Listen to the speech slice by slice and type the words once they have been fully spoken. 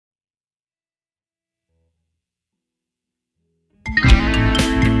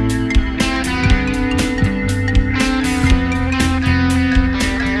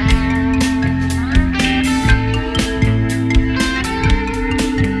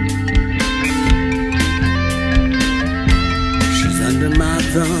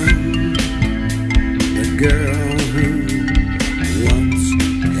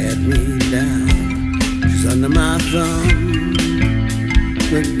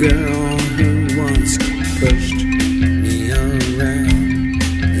girl who once pushed me around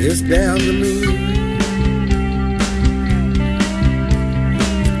is down to me.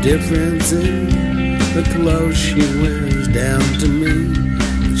 The difference in the clothes she wears down to me.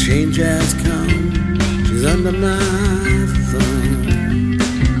 The change has come, she's under my thumb.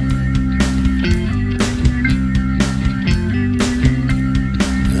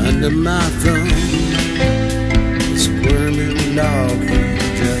 Under my thumb, the squirming dog who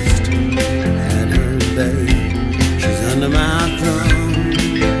just had her babe. She's under my thumb.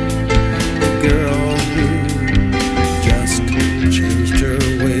 The girl who just changed her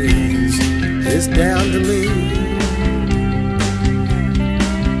ways is down to me.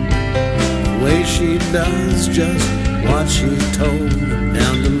 The way she does just what she's told,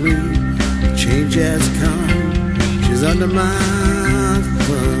 down to me. The change has come, she's under my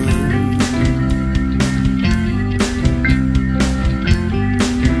thumb.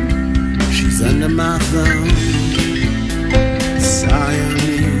 She's under my thumb.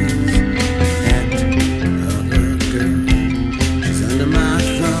 Siamese cat of a girl. She's under my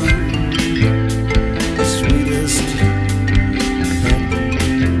thumb. The sweetest pet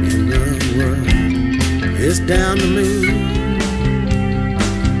in the world is down to me.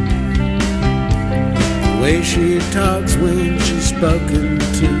 The way she talks when she's spoken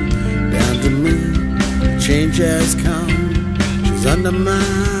to, down to me. The change has come, she's under my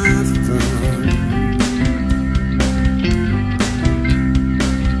thumb.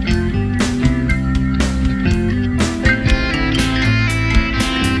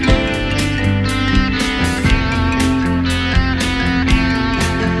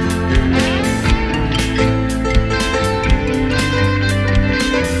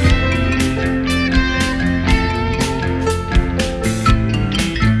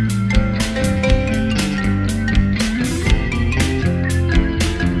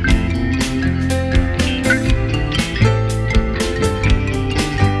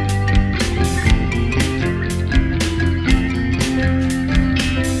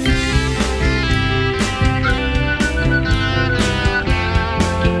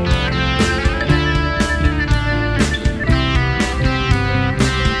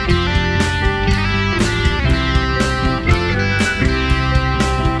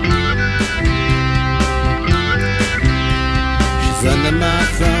 Under my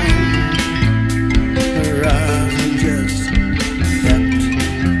thumb, her eyes just kept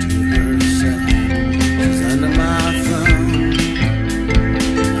to herself. She's under my thumb.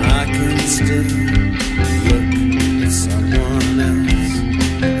 I can still look at someone else.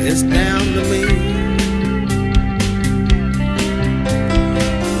 It's down to me.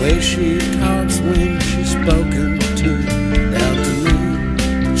 The way she talks when she's spoken to, down to me.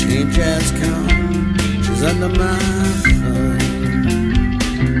 The change has come, she's under my thumb.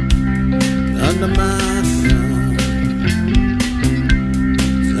 Under my